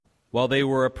While they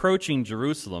were approaching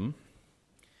Jerusalem,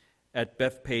 at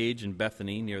Bethpage and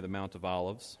Bethany near the Mount of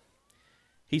Olives,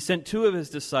 he sent two of his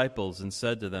disciples and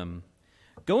said to them,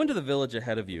 "Go into the village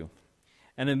ahead of you,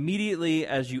 and immediately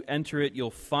as you enter it,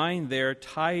 you'll find there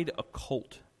tied a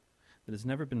colt that has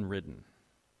never been ridden.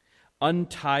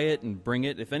 Untie it and bring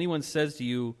it. If anyone says to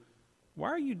you, 'Why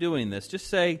are you doing this?' just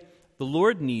say, 'The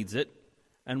Lord needs it,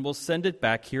 and we'll send it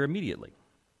back here immediately.'"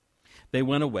 They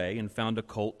went away and found a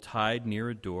colt tied near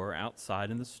a door outside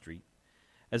in the street.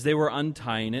 As they were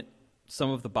untying it, some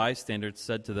of the bystanders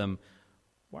said to them,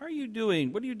 What are you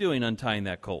doing untying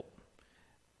that colt?"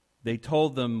 They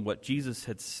told them what Jesus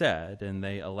had said, and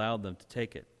they allowed them to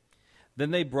take it.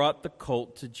 Then they brought the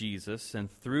colt to Jesus and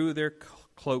threw their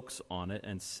cloaks on it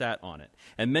and sat on it.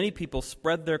 And many people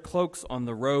spread their cloaks on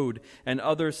the road, and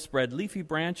others spread leafy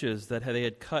branches that they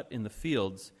had cut in the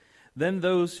fields. Then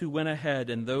those who went ahead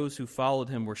and those who followed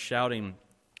him were shouting,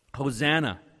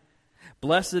 "Hosanna!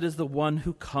 Blessed is the one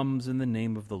who comes in the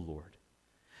name of the Lord.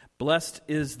 Blessed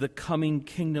is the coming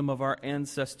kingdom of our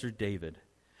ancestor David.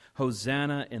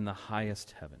 Hosanna in the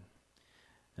highest heaven."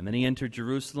 And then he entered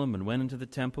Jerusalem and went into the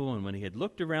temple, and when he had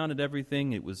looked around at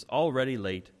everything, it was already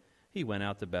late. He went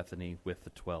out to Bethany with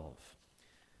the 12.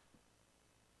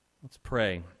 Let's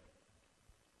pray.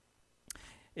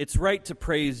 It's right to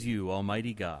praise you,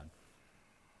 Almighty God,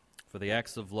 for the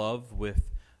acts of love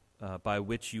by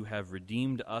which you have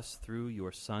redeemed us through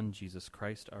your Son, Jesus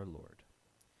Christ our Lord.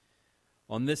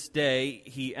 On this day,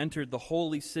 he entered the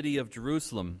holy city of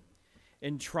Jerusalem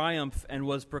in triumph and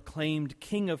was proclaimed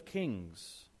King of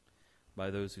Kings by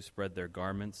those who spread their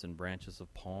garments and branches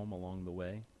of palm along the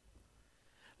way.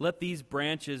 Let these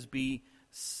branches be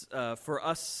for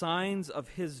us signs of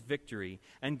his victory,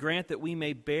 and grant that we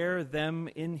may bear them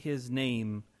in his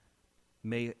name,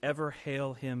 may ever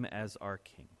hail him as our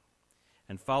King,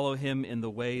 and follow him in the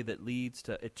way that leads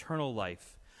to eternal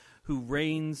life, who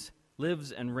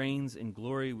lives and reigns in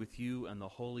glory with you and the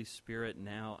Holy Spirit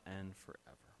now and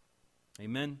forever.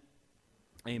 Amen.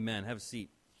 Amen. Have a seat.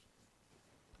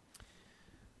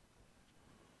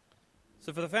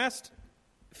 So for the past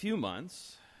few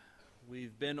months,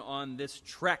 we've been on this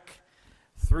trek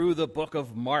through the book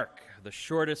of Mark, the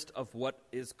shortest of what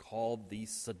is called the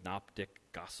Synoptic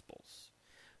Gospels.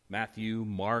 Matthew,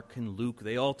 Mark, and Luke,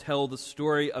 they all tell the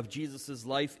story of Jesus'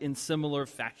 life in similar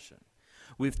fashion.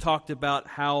 We've talked about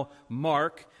how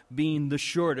Mark, being the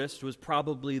shortest, was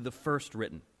probably the first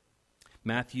written.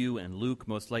 Matthew and Luke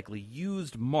most likely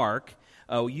used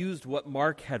what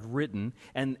Mark had written,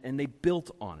 and they built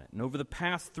on it. And over the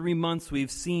past 3 months,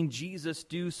 we've seen Jesus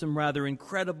do some rather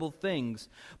incredible things,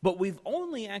 but we've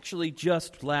only actually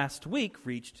just last week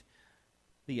reached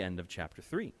the end of chapter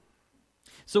 3.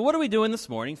 So what are we doing this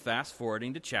morning, fast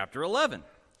forwarding to chapter 11?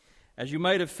 As you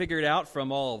might have figured out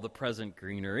from all of the present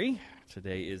greenery,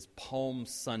 today is Palm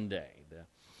Sunday, the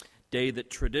day that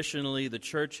traditionally the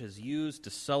church has used to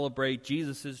celebrate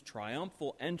Jesus'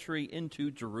 triumphal entry into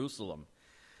Jerusalem.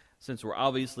 Since we're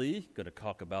obviously going to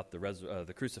talk about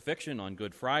the crucifixion on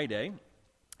Good Friday,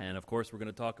 and of course we're going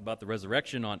to talk about the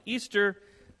resurrection on Easter,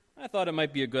 I thought it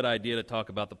might be a good idea to talk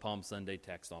about the Palm Sunday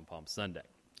text on Palm Sunday.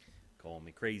 Call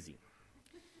me crazy.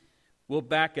 We'll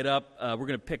back it up. We're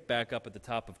going to pick back up at the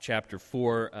top of chapter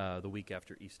 4 the week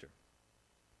after Easter.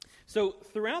 So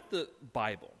throughout the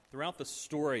Bible, throughout the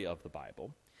story of the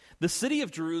Bible, the city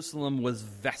of Jerusalem was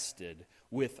vested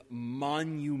with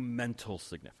monumental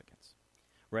significance,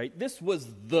 right? This was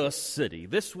the city.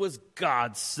 This was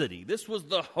God's city. This was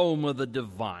the home of the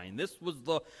divine. This was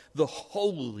the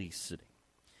holy city.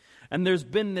 And there's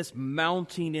been this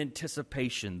mounting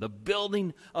anticipation, the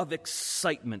building of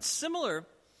excitement, similar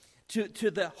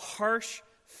to the harsh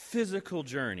physical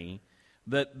journey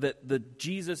that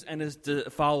Jesus and his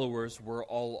followers were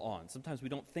all on. Sometimes we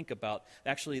don't think about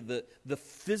actually the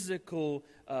physical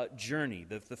journey,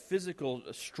 the physical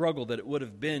struggle that it would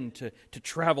have been to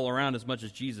travel around as much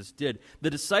as Jesus did. The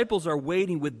disciples are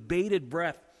waiting with bated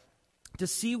breath to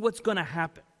see what's going to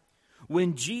happen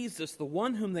when Jesus, the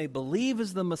one whom they believe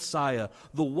is the Messiah,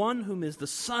 the one whom is the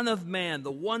Son of Man,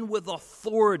 the one with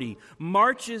authority,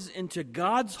 marches into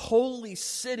God's holy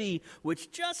city,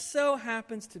 which just so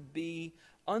happens to be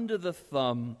under the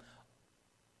thumb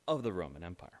of the Roman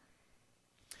Empire.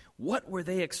 What were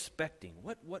they expecting?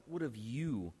 What would have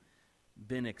you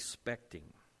been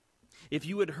expecting? If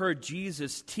you had heard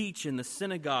Jesus teach in the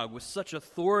synagogue with such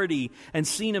authority and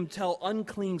seen him tell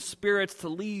unclean spirits to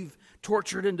leave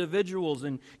tortured individuals,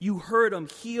 and you heard him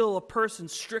heal a person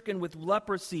stricken with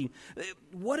leprosy,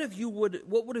 what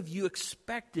would have you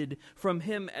expected from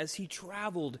him as he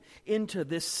traveled into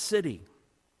this city,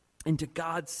 into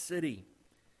God's city?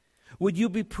 Would you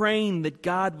be praying that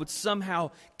God would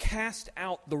somehow cast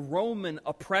out the Roman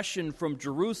oppression from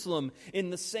Jerusalem in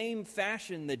the same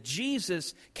fashion that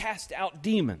Jesus cast out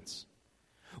demons?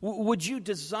 Would you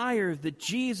desire that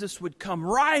Jesus would come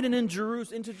riding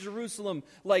into Jerusalem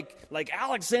like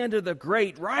Alexander the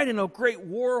Great, riding a great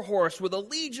war horse with a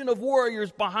legion of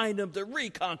warriors behind him to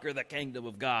reconquer the kingdom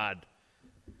of God?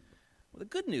 Well, the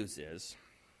good news is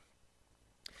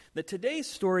that today's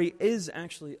story is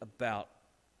actually about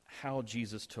how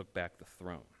Jesus took back the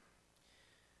throne.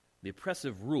 The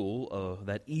oppressive rule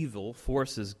that evil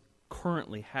forces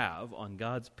currently have on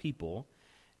God's people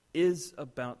is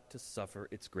about to suffer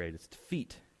its greatest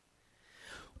defeat.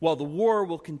 While the war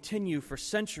will continue for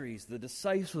centuries, the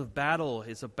decisive battle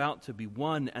is about to be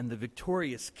won, and the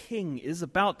victorious king is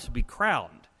about to be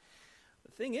crowned.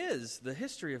 The thing is, the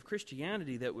history of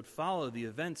Christianity that would follow the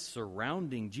events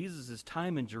surrounding Jesus'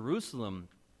 time in Jerusalem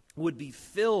would be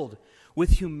filled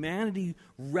with humanity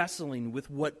wrestling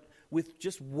with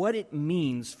just what it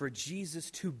means for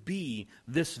Jesus to be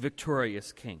this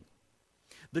victorious king.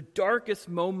 The darkest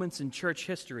moments in church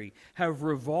history have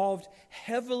revolved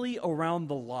heavily around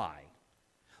the lie,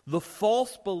 the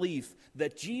false belief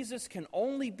that Jesus can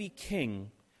only be king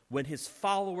when his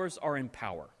followers are in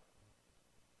power.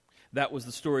 That was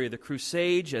the story of the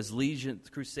Crusades, as legions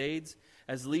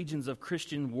of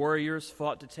Christian warriors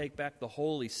fought to take back the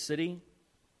holy city.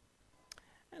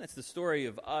 And it's the story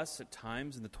of us at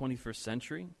times in the 21st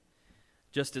century.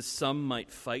 Just as some might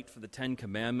fight for the Ten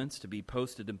Commandments to be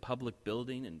posted in public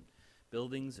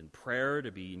buildings and prayer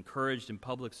to be encouraged in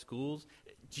public schools,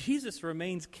 Jesus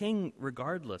remains king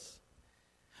regardless.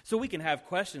 So we can have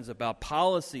questions about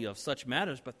policy of such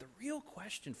matters, but the real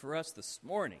question for us this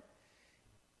morning,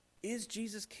 is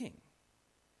Jesus king?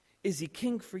 Is he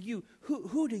king for you?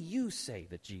 Who do you say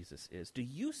that Jesus is? Do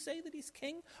you say that he's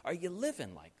king? Are you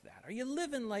living like that? Are you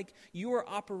living like you're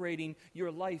operating your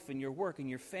life and your work and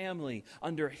your family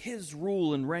under his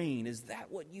rule and reign? Is that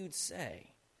what you'd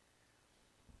say?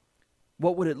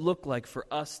 What would it look like for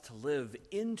us to live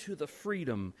into the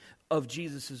freedom of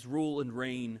Jesus' rule and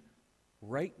reign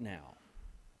right now?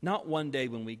 Not one day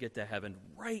when we get to heaven.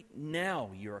 Right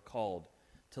now you are called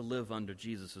to live under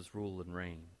Jesus' rule and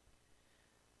reign.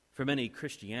 For many,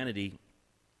 Christianity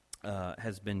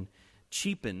has been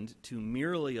cheapened to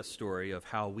merely a story of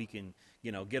how we can,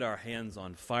 get our hands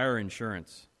on fire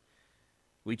insurance.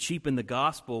 We cheapen the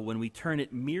gospel when we turn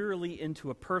it merely into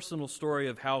a personal story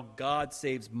of how God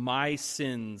saves me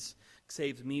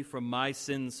from my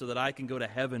sins so that I can go to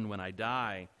heaven when I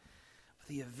die.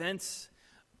 The events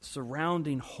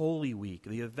surrounding Holy Week,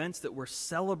 the events that we're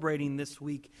celebrating this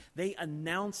week, they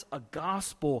announce a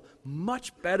gospel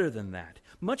much better than that,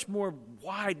 much more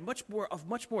wide, much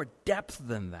more depth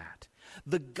than that.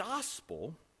 The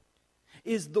gospel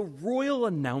is the royal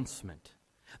announcement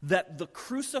that the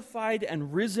crucified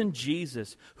and risen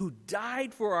Jesus, who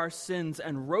died for our sins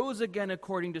and rose again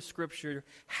according to Scripture,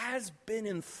 has been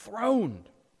enthroned.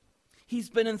 He's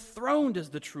been enthroned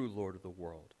as the true Lord of the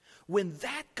world. When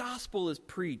that gospel is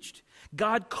preached,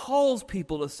 God calls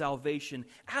people to salvation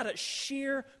out of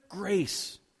sheer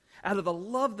grace, out of the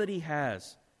love that he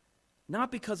has,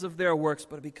 not because of their works,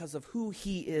 but because of who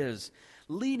he is,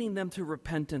 leading them to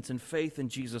repentance and faith in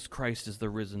Jesus Christ as the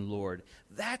risen Lord.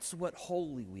 That's what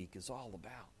Holy Week is all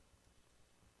about.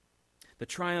 The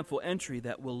triumphal entry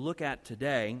that we'll look at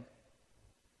today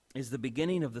is the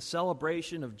beginning of the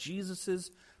celebration of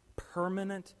Jesus'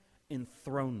 permanent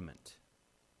enthronement.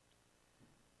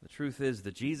 The truth is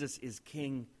that Jesus is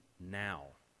king now.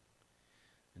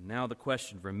 And now the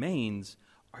question remains,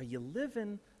 are you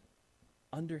living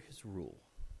under his rule?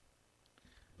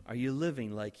 Are you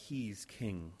living like he's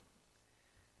king?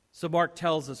 So Mark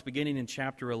tells us, beginning in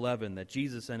chapter 11, that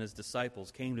Jesus and his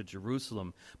disciples came to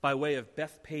Jerusalem by way of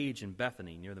Bethpage and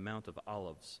Bethany near the Mount of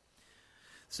Olives.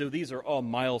 So these are all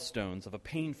milestones of a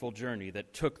painful journey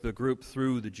that took the group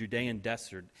through the Judean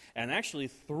desert and actually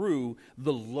through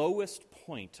the lowest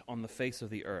point on the face of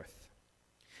the earth.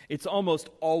 It's almost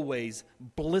always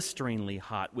blisteringly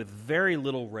hot with very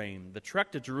little rain. The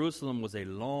trek to Jerusalem was a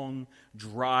long,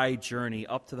 dry journey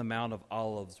up to the Mount of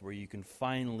Olives where you can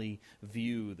finally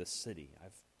view the city.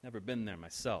 I've never been there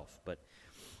myself, but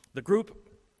the group,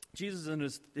 Jesus and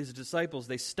his disciples,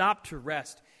 they stopped to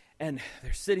rest. And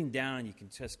they're sitting down, and you can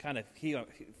just kind of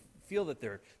feel that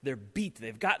they're beat.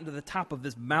 They've gotten to the top of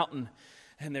this mountain,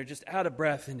 and they're just out of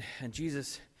breath. And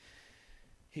Jesus,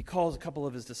 he calls a couple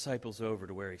of his disciples over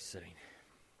to where he's sitting.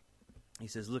 He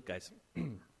says, "Look, guys,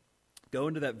 go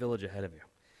into that village ahead of you,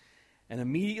 and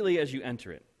immediately as you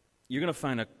enter it, you're going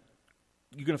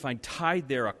to find tied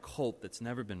there a colt that's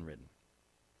never been ridden.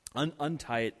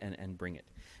 Untie it and bring it.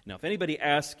 Now, if anybody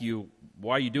asks you,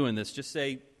 why are you doing this, just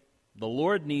say, the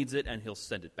Lord needs it, and he'll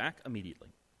send it back immediately.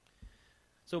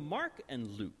 So Mark and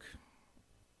Luke,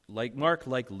 like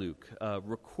Luke,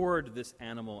 record this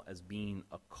animal as being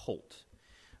a colt,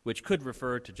 which could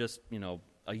refer to just,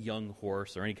 a young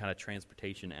horse or any kind of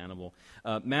transportation animal.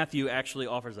 Matthew actually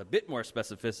offers a bit more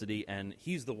specificity, and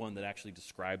he's the one that actually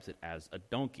describes it as a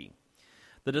donkey.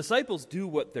 The disciples do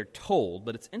what they're told,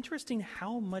 but it's interesting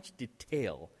how much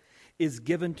detail is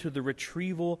given to the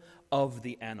retrieval of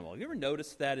the animal. Have you ever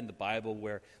noticed that in the Bible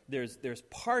where there's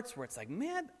parts where it's like,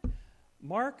 man,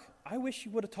 Mark, I wish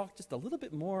you would have talked just a little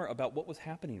bit more about what was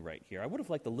happening right here. I would have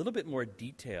liked a little bit more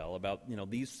detail about,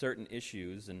 these certain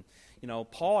issues. And,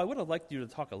 Paul, I would have liked you to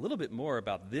talk a little bit more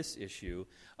about this issue.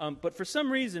 But for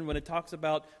some reason, when it talks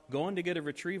about going to get a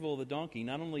retrieval of the donkey,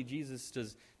 not only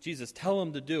does Jesus tell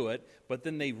them to do it, but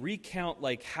then they recount,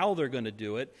 how they're going to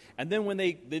do it. And then when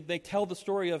they tell the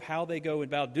story of how they go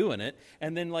about doing it,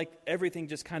 and then, everything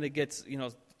just kind of gets,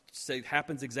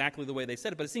 happens exactly the way they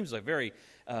said it. But it seems like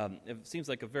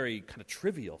a very kind of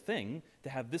trivial thing to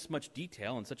have this much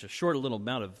detail in such a short little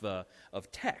amount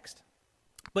of text.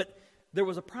 But there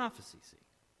was a prophecy, see.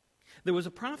 There was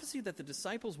a prophecy that the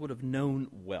disciples would have known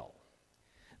well.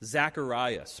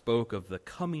 Zechariah spoke of the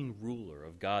coming ruler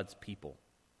of God's people.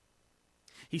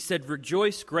 He said,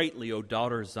 "Rejoice greatly, O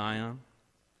daughter Zion.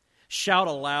 Shout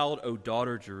aloud, O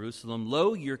daughter Jerusalem.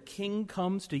 Lo, your king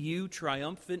comes to you,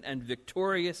 triumphant and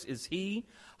victorious is he,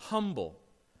 humble,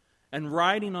 and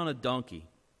riding on a donkey,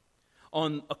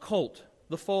 on a colt,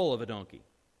 the foal of a donkey.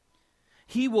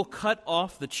 He will cut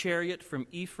off the chariot from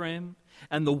Ephraim,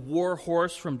 and the war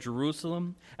horse from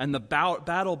Jerusalem, and the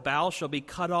battle bow shall be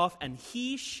cut off, and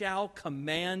he shall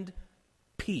command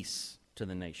peace to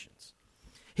the nations.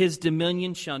 His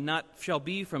dominion shall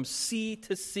be from sea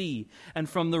to sea, and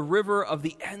from the river of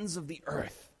the ends of the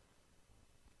earth."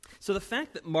 So the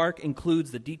fact that Mark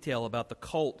includes the detail about the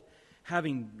colt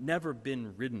having never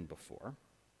been ridden before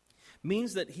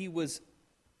means that he was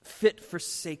fit for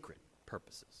sacred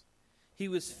purposes. He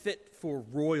was fit for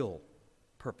royal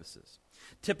purposes.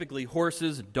 Typically,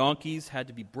 horses and donkeys had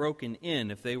to be broken in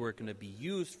if they were going to be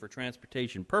used for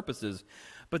transportation purposes,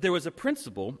 but there was a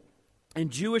principle in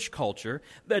Jewish culture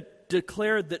that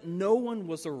declared that no one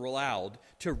was allowed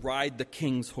to ride the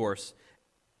king's horse.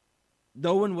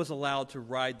 No one was allowed to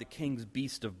ride the king's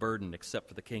beast of burden except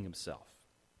for the king himself.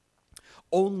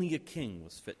 Only a king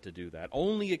was fit to do that.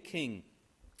 Only a king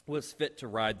was fit to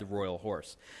ride the royal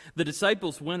horse. The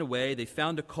disciples went away. They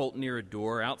found a colt near a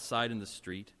door outside in the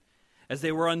street. As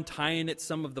they were untying it,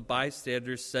 some of the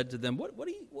bystanders said to them,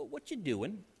 What you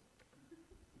doing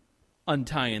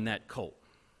untying that colt?"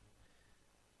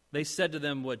 They said to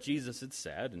them what Jesus had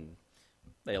said, and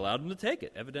they allowed him to take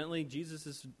it. Evidently,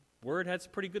 Jesus' word had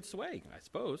some pretty good sway, I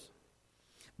suppose.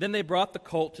 Then they brought the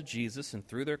colt to Jesus and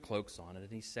threw their cloaks on it,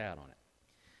 and he sat on it.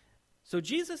 So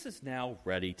Jesus is now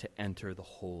ready to enter the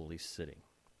holy city.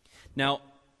 Now,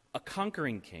 a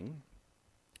conquering king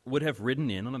would have ridden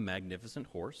in on a magnificent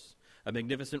horse, a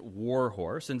magnificent war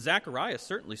horse, and Zechariah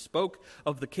certainly spoke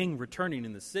of the king returning to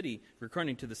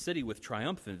the city with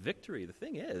triumphant victory. The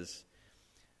thing is,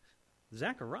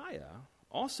 Zechariah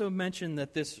also mentioned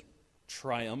that this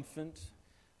triumphant,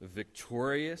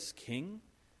 victorious king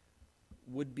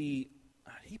would be,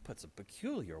 he puts a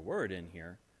peculiar word in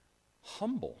here,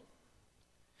 humble.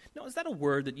 Now, is that a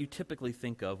word that you typically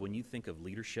think of when you think of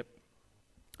leadership?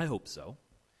 I hope so.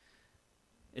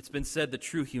 It's been said that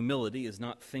true humility is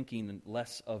not thinking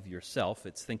less of yourself,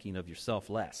 it's thinking of yourself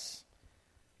less.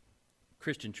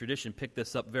 Christian tradition picked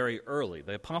this up very early.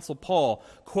 The Apostle Paul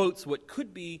quotes what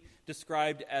could be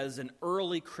described as an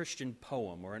early Christian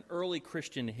poem or an early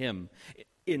Christian hymn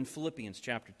in Philippians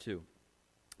chapter 2.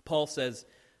 Paul says,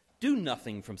 "Do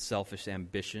nothing from selfish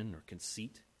ambition or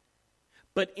conceit,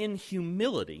 but in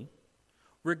humility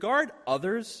regard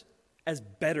others as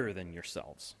better than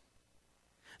yourselves.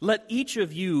 Let each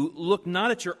of you look not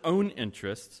at your own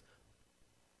interests,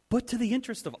 but to the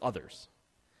interest of others.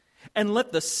 And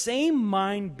let the same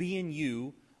mind be in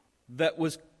you that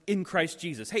was in Christ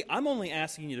Jesus." Hey, I'm only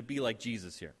asking you to be like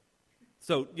Jesus here.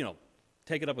 So,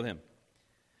 take it up with him.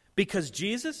 "Because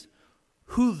Jesus,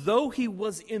 who though he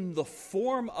was in the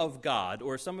form of God,"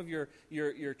 or some of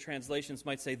your translations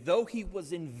might say, though he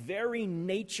was in very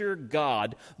nature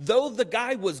God, though the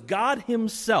guy was God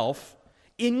himself,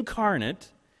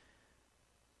 incarnate,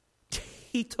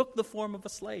 he took the form of a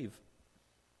slave.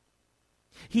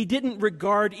 He didn't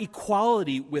regard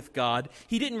equality with God.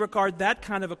 He didn't regard that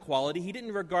kind of equality. He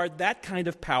didn't regard that kind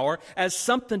of power as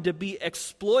something to be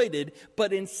exploited,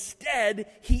 but instead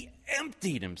he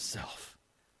emptied himself,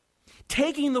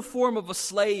 taking the form of a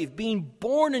slave, being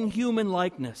born in human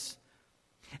likeness,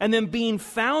 and then being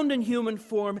found in human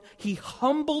form, he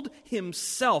humbled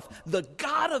himself, the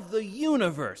God of the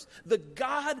universe, the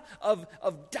God of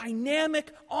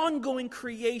dynamic, ongoing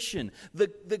creation,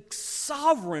 the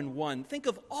sovereign one. Think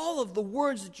of all of the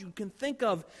words that you can think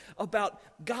of about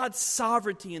God's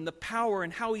sovereignty and the power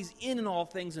and how he's in all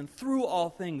things and through all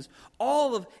things.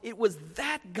 It was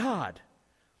that God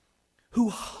who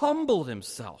humbled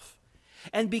himself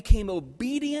and became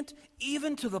obedient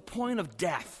even to the point of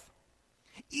death.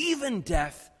 Even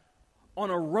death on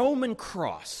a Roman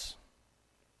cross.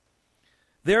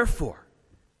 Therefore,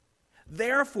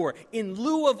 in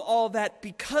lieu of all that,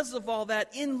 because of all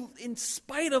that, in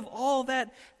spite of all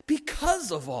that,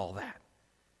 because of all that,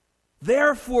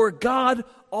 therefore God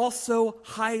also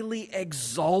highly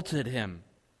exalted him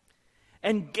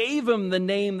and gave him the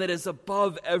name that is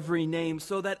above every name,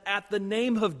 so that at the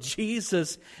name of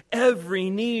Jesus, every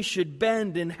knee should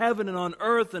bend in heaven and on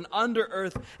earth and under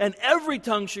earth, and every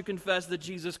tongue should confess that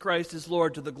Jesus Christ is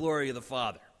Lord to the glory of the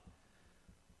Father.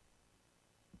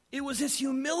 It was his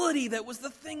humility that was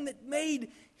the thing that made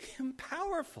him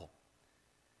powerful.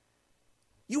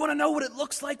 You want to know what it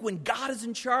looks like when God is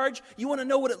in charge? You want to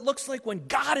know what it looks like when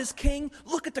God is king?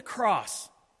 Look at the cross.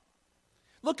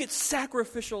 Look at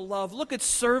sacrificial love. Look at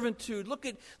servitude. Look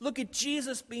at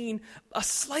Jesus being a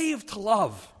slave to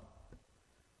love.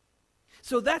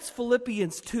 So that's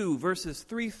Philippians 2, verses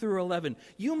 3 through 11.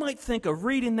 You might think of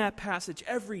reading that passage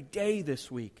every day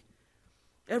this week.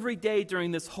 Every day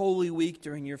during this Holy Week,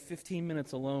 during your 15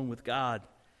 minutes alone with God.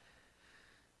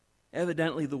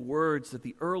 Evidently, the words that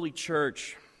the early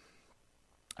church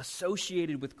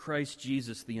associated with Christ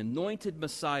Jesus, the anointed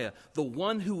Messiah, the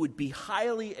one who would be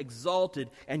highly exalted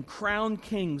and crowned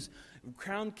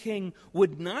king,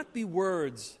 would not be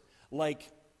words like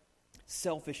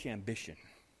selfish ambition,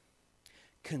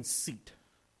 conceit,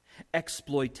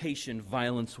 exploitation,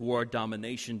 violence, war,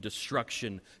 domination,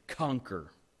 destruction,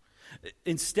 conquer.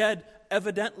 Instead,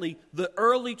 evidently, the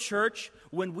early church,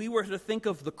 when we were to think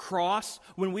of the cross,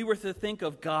 when we were to think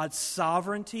of God's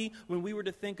sovereignty, when we were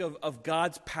to think of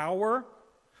God's power,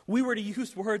 we were to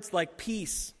use words like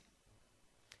peace,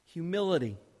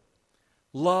 humility,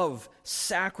 love,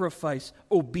 sacrifice,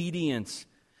 obedience.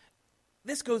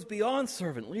 This goes beyond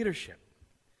servant leadership.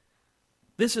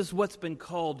 This is what's been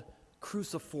called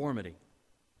cruciformity.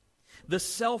 The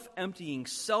self-emptying,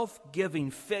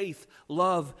 self-giving faith,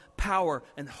 love, power,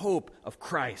 and hope of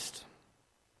Christ.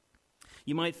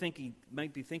 You might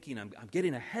be thinking, I'm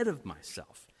getting ahead of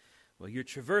myself. Well, you're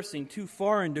traversing too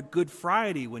far into Good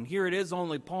Friday when here it is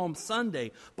only Palm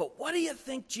Sunday. But what do you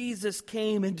think Jesus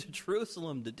came into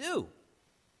Jerusalem to do?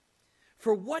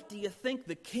 For what do you think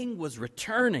the king was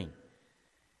returning?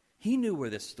 He knew where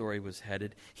this story was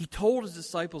headed. He told his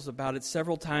disciples about it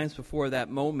several times before that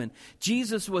moment.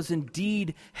 Jesus was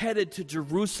indeed headed to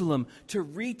Jerusalem to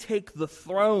retake the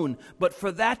throne. But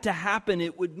for that to happen,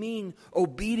 it would mean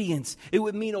obedience. It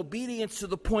would mean obedience to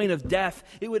the point of death.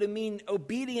 It would mean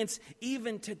obedience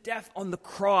even to death on the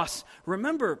cross.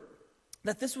 Remember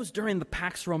that this was during the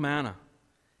Pax Romana.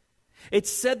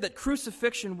 It's said that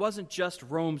crucifixion wasn't just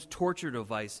Rome's torture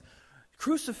device.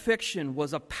 Crucifixion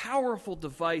was a powerful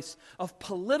device of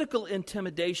political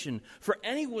intimidation for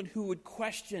anyone who would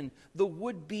question the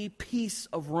would-be peace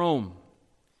of Rome.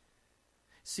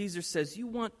 Caesar says, "You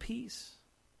want peace?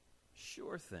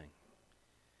 Sure thing.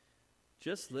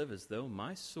 Just live as though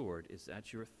my sword is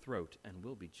at your throat and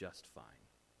we'll be just fine.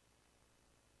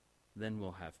 Then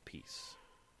we'll have peace."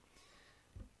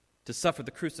 To suffer the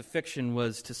crucifixion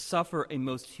was to suffer a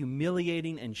most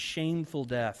humiliating and shameful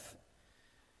death.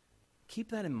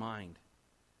 Keep that in mind.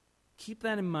 Keep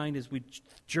that in mind as we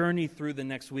journey through the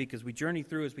next week, as we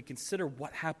consider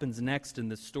what happens next in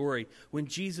this story when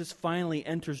Jesus finally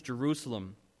enters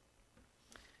Jerusalem.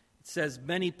 It says,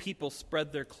 many people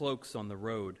spread their cloaks on the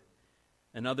road,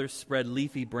 and others spread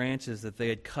leafy branches that they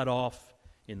had cut off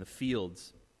in the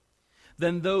fields.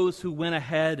 Then those who went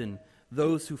ahead and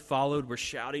those who followed were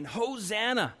shouting,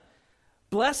 "Hosanna!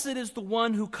 Blessed is the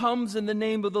one who comes in the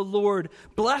name of the Lord.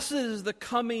 Blessed is the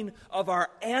coming of our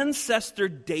ancestor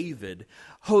David.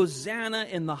 Hosanna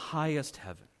in the highest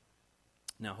heaven."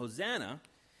 Now, Hosanna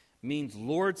means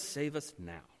Lord, save us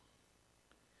now.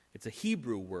 It's a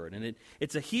Hebrew word, and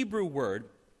it's a Hebrew word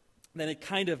that it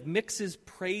kind of mixes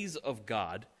praise of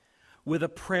God with a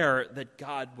prayer that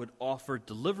God would offer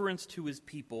deliverance to his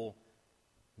people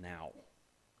now.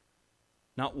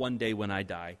 Not one day when I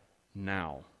die,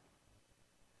 now.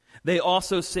 They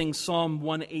also sing Psalm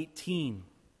 118,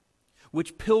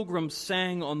 which pilgrims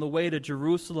sang on the way to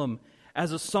Jerusalem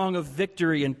as a song of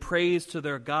victory and praise to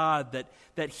their God,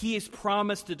 that he has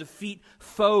promised to defeat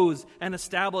foes and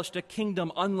established a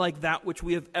kingdom unlike that which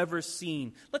we have ever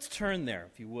seen. Let's turn there,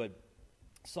 if you would.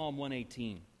 Psalm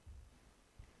 118.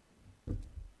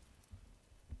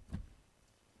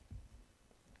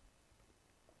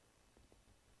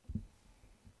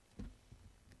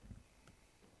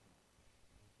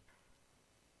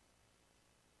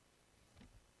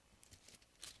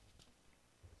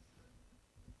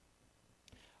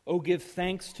 Oh, give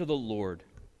thanks to the Lord,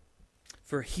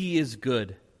 for he is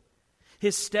good.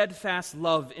 His steadfast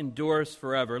love endures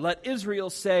forever. Let Israel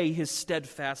say his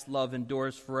steadfast love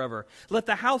endures forever. Let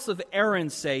the house of Aaron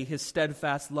say his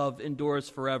steadfast love endures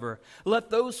forever. Let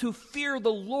those who fear the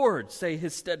Lord say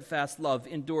his steadfast love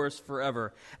endures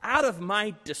forever. Out of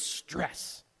my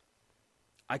distress,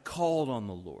 I called on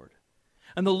the Lord.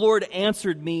 And the Lord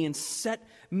answered me and set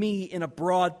me in a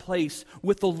broad place.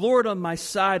 With the Lord on my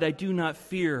side, I do not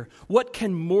fear. What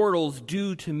can mortals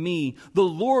do to me? The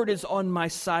Lord is on my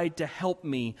side to help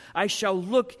me. I shall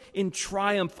look in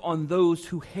triumph on those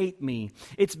who hate me.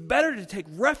 It's better to take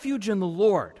refuge in the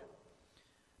Lord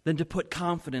than to put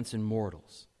confidence in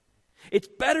mortals. It's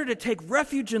better to take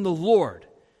refuge in the Lord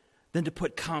than to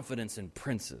put confidence in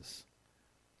princes.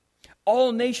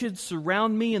 All nations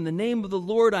surround me. In the name of the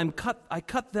Lord, I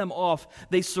cut them off.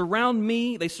 They surrounded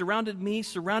me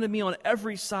on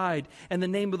every side. In the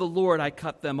name of the Lord, I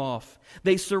cut them off.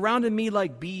 They surrounded me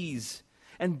like bees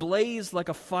and blazed like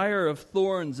a fire of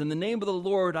thorns. In the name of the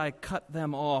Lord, I cut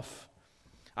them off.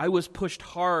 I was pushed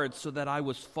hard so that I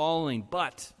was falling,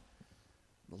 but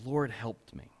the Lord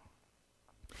helped me.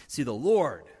 See, the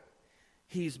Lord,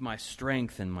 he's my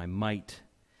strength and my might.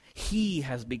 He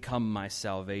has become my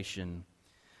salvation.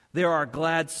 There are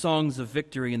glad songs of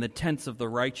victory in the tents of the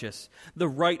righteous. The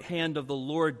right hand of the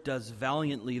Lord does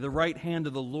valiantly. The right hand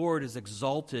of the Lord is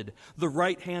exalted. The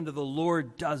right hand of the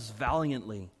Lord does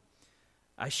valiantly.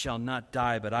 I shall not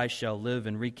die, but I shall live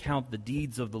and recount the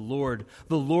deeds of the Lord.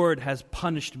 The Lord has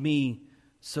punished me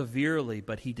severely,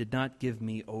 but he did not give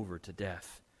me over to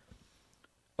death.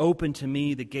 Open to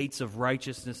me the gates of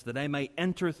righteousness, that I may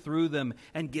enter through them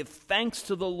and give thanks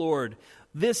to the Lord.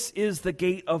 This is the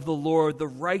gate of the Lord. The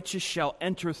righteous shall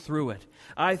enter through it.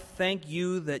 I thank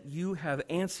you that you have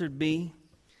answered me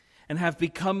and have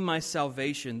become my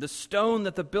salvation. The stone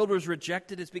that the builders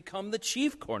rejected has become the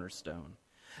chief cornerstone.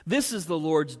 This is the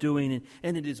Lord's doing,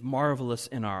 and it is marvelous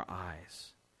in our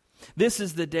eyes. This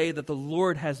is the day that the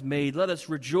Lord has made. Let us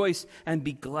rejoice and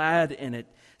be glad in it.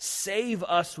 Save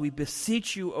us, we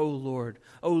beseech you, O Lord.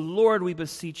 O Lord, we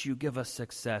beseech you, give us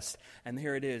success. And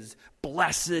here it is.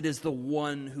 Blessed is the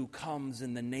one who comes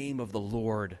in the name of the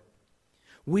Lord.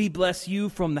 We bless you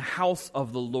from the house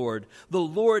of the Lord. The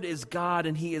Lord is God,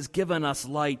 and he has given us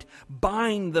light.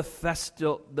 Bind the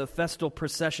festal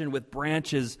procession with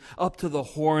branches up to the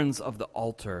horns of the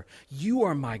altar. You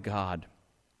are my God,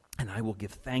 and I will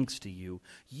give thanks to you.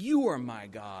 You are my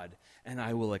God, and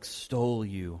I will extol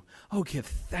you. Oh, give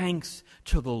thanks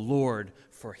to the Lord,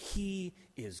 for he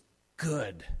is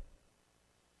good.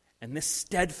 And this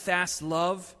steadfast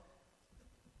love,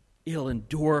 it'll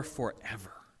endure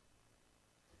forever.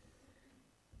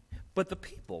 But the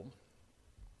people,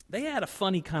 they had a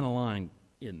funny kind of line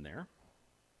in there.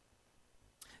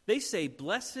 They say,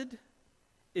 blessed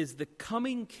is the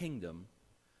coming kingdom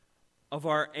of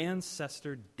our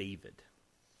ancestor David.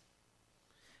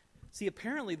 See,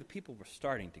 apparently the people were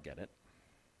starting to get it.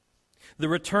 The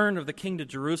return of the king to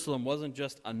Jerusalem wasn't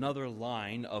just another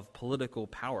line of political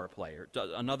power players,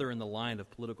 another in the line of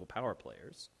political power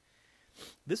players.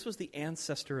 This was the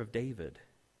ancestor of David,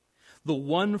 the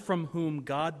one from whom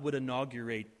God would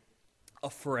inaugurate a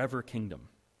forever kingdom.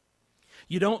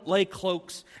 You don't lay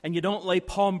cloaks and you don't lay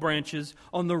palm branches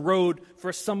on the road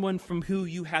for someone from whom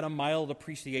you had a mild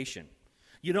appreciation.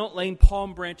 You don't lay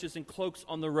palm branches and cloaks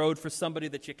on the road for somebody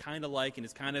that you kind of like and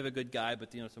is kind of a good guy, but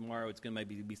tomorrow it's going to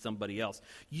maybe be somebody else.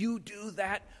 You do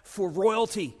that for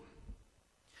royalty.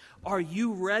 Are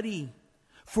you ready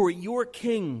for your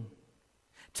king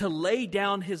to lay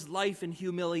down his life in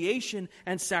humiliation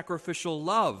and sacrificial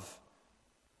love?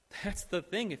 That's the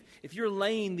thing. If you're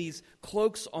laying these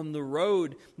cloaks on the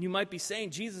road, you might be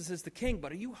saying Jesus is the king,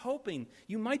 but are you hoping?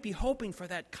 You might be hoping for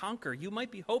that conquer. You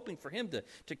might be hoping for him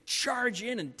to charge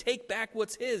in and take back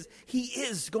what's his. He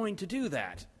is going to do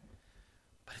that.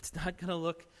 But it's not going to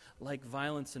look like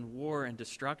violence and war and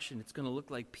destruction. It's going to look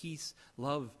like peace,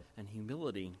 love, and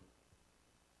humility.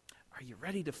 Are you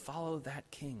ready to follow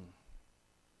that king?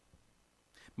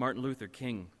 Martin Luther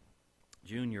King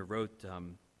Jr. wrote...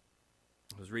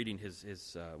 I was reading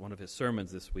his one of his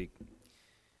sermons this week.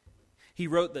 He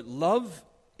wrote that love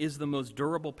is the most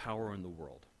durable power in the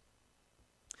world.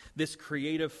 This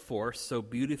creative force, so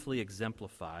beautifully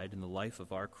exemplified in the life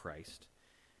of our Christ,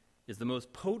 is the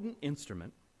most potent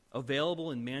instrument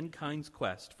available in mankind's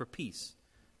quest for peace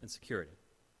and security.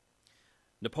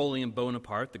 Napoleon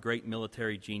Bonaparte, the great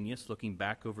military genius, looking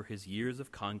back over his years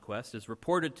of conquest, is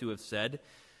reported to have said,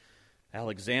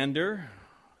 Alexander,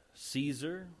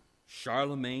 Caesar,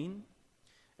 Charlemagne,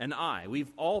 and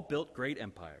we've all built great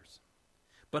empires.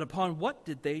 But upon what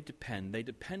did they depend? They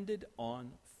depended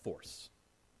on force.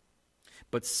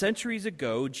 But centuries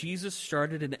ago, Jesus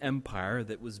started an empire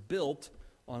that was built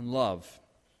on love.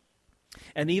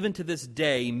 And even to this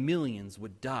day, millions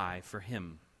would die for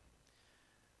him.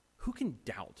 Who can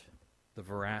doubt the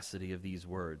veracity of these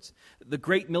words? The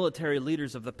great military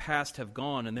leaders of the past have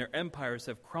gone, and their empires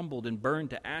have crumbled and burned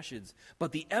to ashes.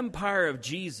 But the empire of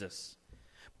Jesus,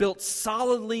 built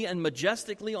solidly and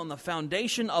majestically on the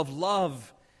foundation of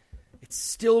love, it's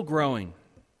still growing.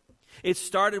 It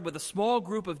started with a small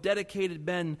group of dedicated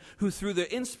men who, through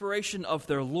the inspiration of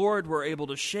their Lord, were able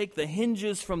to shake the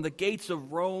hinges from the gates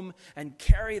of Rome and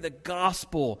carry the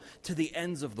gospel to the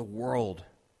ends of the world.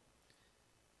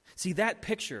 See, that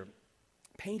picture,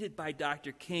 painted by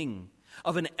Dr. King,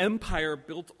 of an empire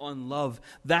built on love,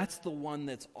 that's the one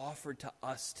that's offered to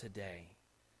us today.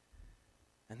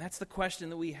 And that's the question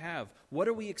that we have. What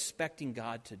are we expecting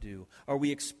God to do? Are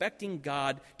we expecting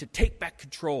God to take back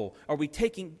control? Are we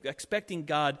expecting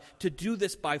God to do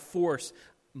this by force?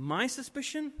 My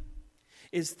suspicion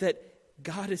is that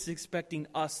God is expecting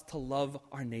us to love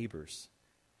our neighbors.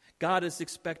 God is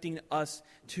expecting us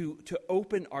to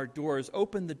open our doors,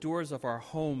 open the doors of our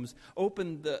homes,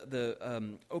 open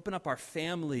up our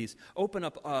families, open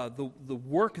up the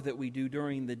work that we do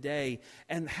during the day,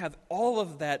 and have all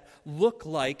of that look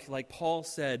like Paul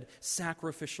said,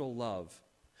 sacrificial love.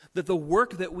 That the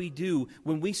work that we do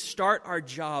when we start our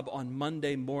job on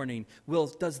Monday morning,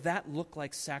 does that look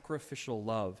like sacrificial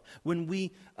love? When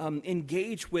we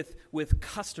engage with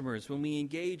customers, when we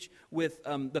engage with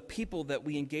the people that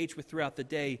we engage with throughout the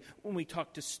day, when we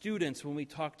talk to students, when we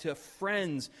talk to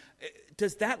friends,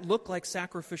 does that look like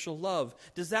sacrificial love?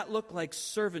 Does that look like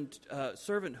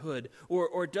servanthood?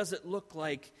 Or does it look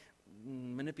like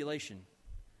manipulation?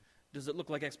 Does it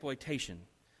look like exploitation?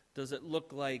 Does it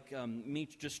look like me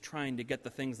just trying to get the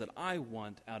things that I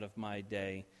want out of my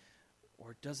day?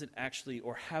 Or does it actually,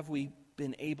 or have we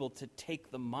been able to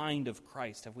take the mind of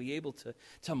Christ? Have we able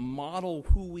to model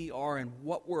who we are and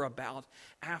what we're about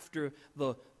after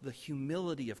the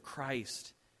humility of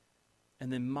Christ,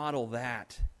 and then model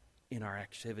that in our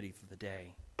activity for the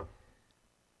day?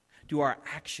 Do our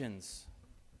actions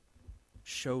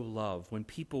show love? When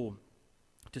people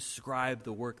describe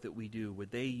the work that we do, would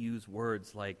they use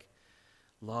words like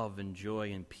love and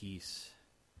joy and peace,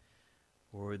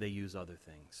 or would they use other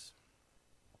things?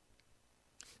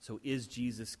 So is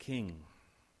Jesus King?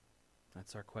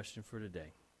 That's our question for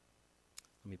today.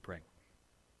 Let me pray.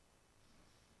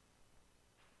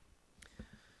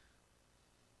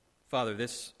 Father,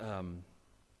 this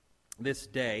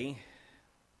day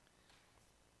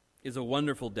is a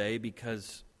wonderful day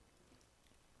because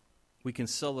we can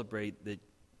celebrate that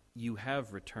you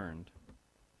have returned,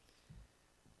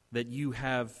 that you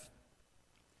have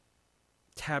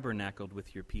tabernacled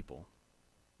with your people,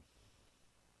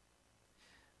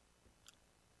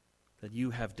 that you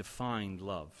have defined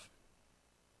love.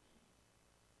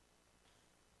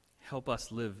 Help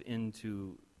us live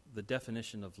into the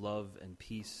definition of love and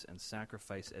peace and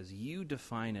sacrifice as you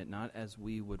define it, not as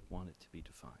we would want it to be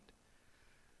defined.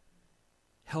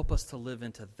 Help us to live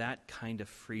into that kind of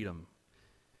freedom.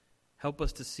 Help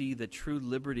us to see that true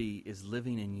liberty is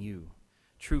living in you.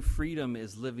 True freedom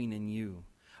is living in you.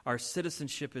 Our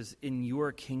citizenship is in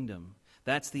your kingdom.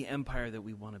 That's the empire that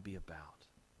we want to be about.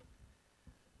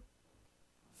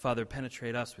 Father,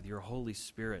 penetrate us with your Holy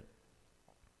Spirit.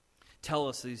 Tell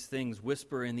us these things,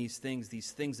 whisper in these things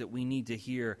that we need to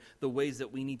hear, the ways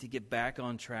that we need to get back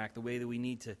on track, the way that we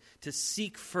need to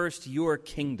seek first your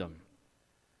kingdom,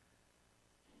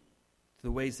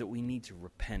 the ways that we need to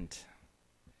repent.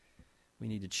 We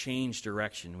need to change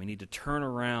direction. We need to turn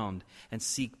around and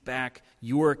seek back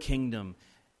your kingdom.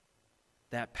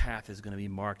 That path is going to be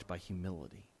marked by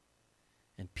humility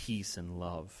and peace and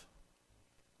love.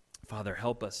 Father,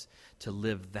 help us to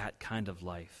live that kind of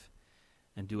life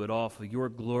and do it all for your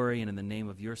glory and in the name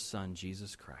of your Son,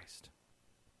 Jesus Christ.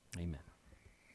 Amen.